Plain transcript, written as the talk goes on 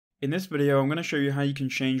In this video, I'm going to show you how you can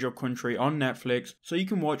change your country on Netflix so you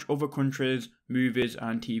can watch other countries' movies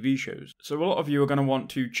and TV shows. So a lot of you are going to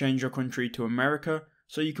want to change your country to America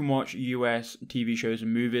so you can watch US TV shows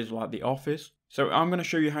and movies like The Office. So I'm going to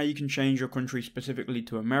show you how you can change your country specifically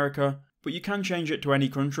to America, but you can change it to any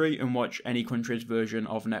country and watch any country's version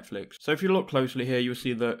of Netflix. So if you look closely here, you'll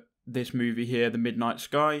see that this movie here, The Midnight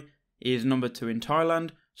Sky, is number 2 in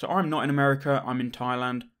Thailand. So I'm not in America, I'm in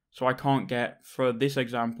Thailand. So I can't get, for this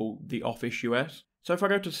example, The Office US. So if I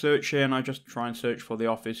go to search here and I just try and search for The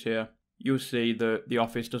Office here, you'll see that The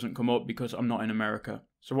Office doesn't come up because I'm not in America.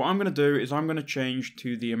 So what I'm going to do is I'm going to change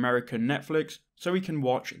to the American Netflix so we can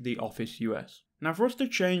watch The Office US. Now for us to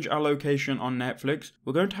change our location on Netflix,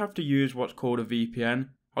 we're going to have to use what's called a VPN.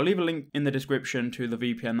 I'll leave a link in the description to the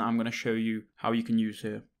VPN that I'm going to show you how you can use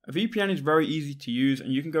here. A VPN is very easy to use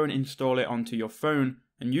and you can go and install it onto your phone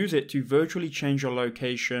and use it to virtually change your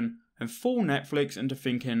location and fool Netflix into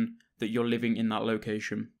thinking that you're living in that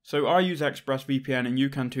location. So I use ExpressVPN and you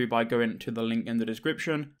can too by going to the link in the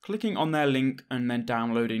description, clicking on their link and then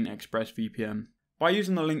downloading ExpressVPN. By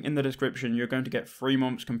using the link in the description, you're going to get 3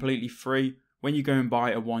 months completely free when you go and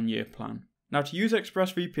buy a 1-year plan. Now to use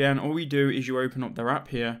ExpressVPN, all we do is you open up their app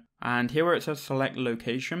here, and here where it says select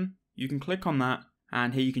location, you can click on that,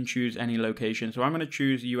 and here you can choose any location. So I'm going to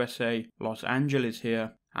choose USA, Los Angeles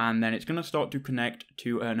here, and then it's going to start to connect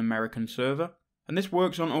to an American server. And this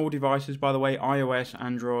works on all devices, by the way, iOS,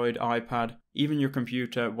 Android, iPad, even your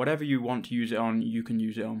computer, whatever you want to use it on, you can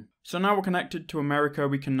use it on. So now we're connected to America,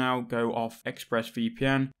 we can now go off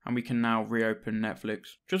ExpressVPN and we can now reopen Netflix.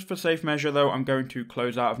 Just for safe measure though, I'm going to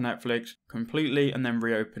close out of Netflix completely and then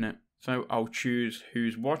reopen it. So I'll choose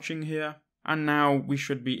who's watching here. And now we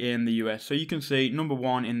should be in the US. So you can see number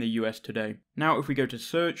 1 in the US today. Now if we go to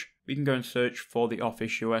search, we can go and search for The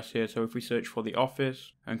Office US here. So if we search for The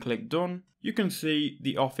Office and click done, you can see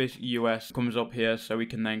The Office US comes up here. So we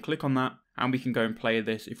can then click on that and we can go and play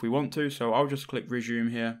this if we want to. So I'll just click resume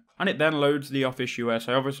here. And it then loads The Office US.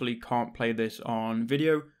 I obviously can't play this on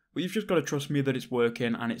video, but you've just got to trust me that it's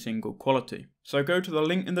working and it's in good quality. So go to the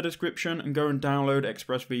link in the description and go and download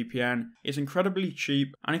ExpressVPN. It's incredibly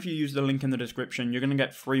cheap, and if you use the link in the description, you're going to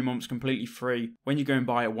get 3 months completely free when you go and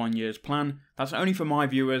buy a 1-year's plan. That's only for my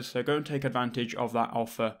viewers, so go and take advantage of that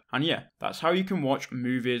offer. And yeah, that's how you can watch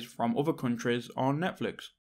movies from other countries on Netflix.